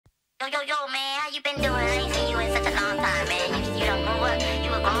Yo, man, how you been doing? I ain't seen you in such a long time, man. You done grew up.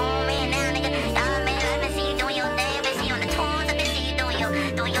 You a grown man now, nigga. Nah, man, I been seeing you doing your thing. I been seeing you on the tours. I been seeing you doing your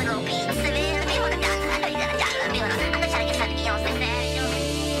little beats, man. I mean, I know you got a dollar. I'm just trying to get something to you on six, man.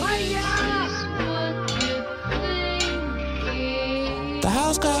 The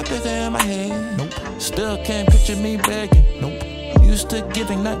house got bigger in my head. Nope. Still can't picture me begging. Nope. Used to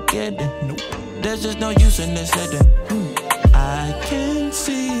giving, not getting. Nope. There's just no use in this setting. I can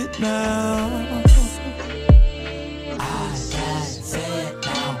see it now. I can see it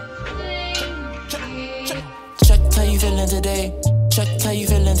now. Check how you feeling today. Check how you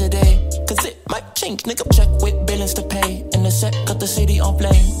feeling today. Cause it might change, nigga. Check with billings to pay. And the set got the city on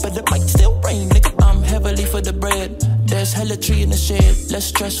flame. But it might still rain, nigga. I'm heavily for the bread. There's hella tree in the shed. Less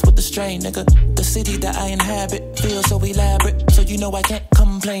stress with the strain, nigga. The city that I inhabit feels so elaborate. So you know I can't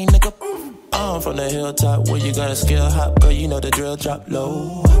complain, nigga. I'm from the hilltop where you got a skill hop. Girl, you know the drill, drop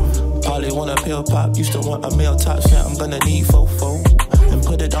low. Probably want a pill pop. Used to want a meal top. Now I'm gonna need fofo. And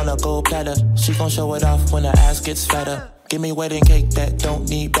put it on a gold platter. She gon' show it off when her ass gets fatter. Give me wedding cake that don't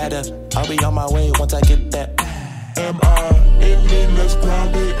need batter. I'll be on my way once I get that. Am I in me less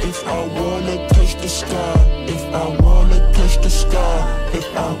grounded if I wanna touch the sky? If I wanna touch the sky, if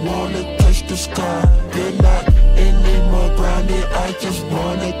I wanna touch the sky, you're not any more grounded. I just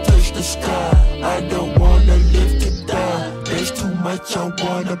wanna touch the sky. I don't wanna live to die. There's too much I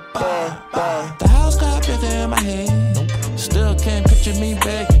wanna buy. The house got bigger in my head. Nope. Still can't picture me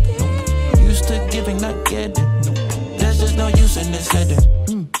begging. Nope. Used to giving, not getting. Nope. There's just no use in this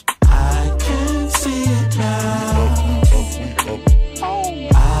setting. I can see it now.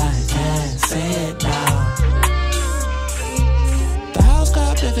 I can see it now. The house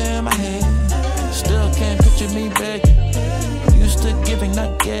got bigger in my head. Still can't picture me begging. Used to giving,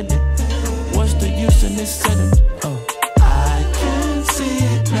 not getting. What's the use in this setting? I can see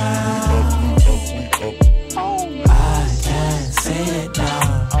it now. I can see it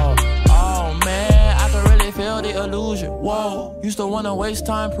now. Oh man, I can really feel the illusion. Whoa, used to wanna waste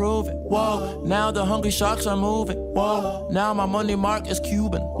time proving. Whoa, now the hungry sharks are moving. Whoa, now my money mark is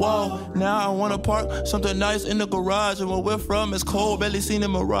Cuban. Whoa, now I wanna park something nice in the garage. And where we're from is cold, barely seen a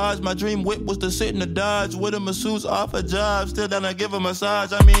mirage. My dream whip was to sit in the Dodge with a masseuse off a job. Still down to give a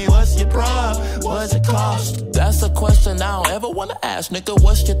massage. I mean, what's your problem? What's it cost? That's a question I don't ever wanna ask. Nigga,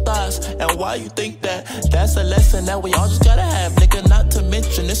 what's your thoughts? And why you think that? That's a lesson that we all just gotta have. Nigga, not to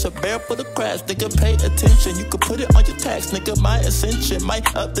mention, it's a bear for the crash. Nigga, pay attention. You could put it on your tax. Nigga, my ascension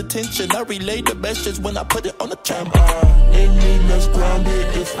might up the tension. I relay the message when I put it on the track. In me less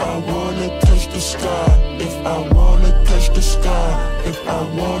grounded if I wanna touch the sky. If I wanna touch the sky. If I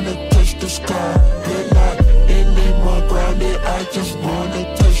wanna touch the sky. You're not any more grounded. I just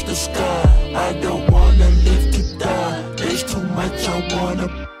wanna touch the sky. I don't wanna live to die. There's too much I wanna.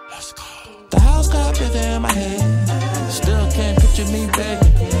 Let's go. The house got bigger in my head. Still can't picture me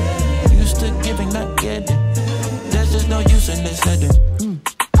begging. Used to giving, not getting. There's just no use in this setting.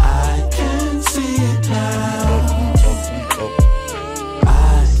 I can see it now.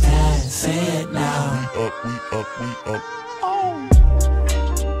 I can see it now. We up. Oh.